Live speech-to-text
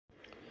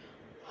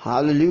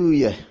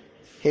Hallelujah.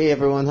 Hey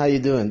everyone, how you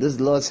doing? This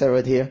is Lord's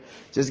Herald here.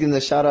 Just giving a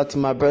shout out to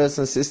my brothers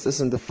and sisters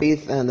in the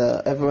faith and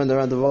everyone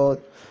around the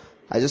world.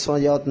 I just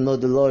want y'all to know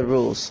the Lord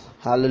rules.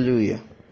 Hallelujah.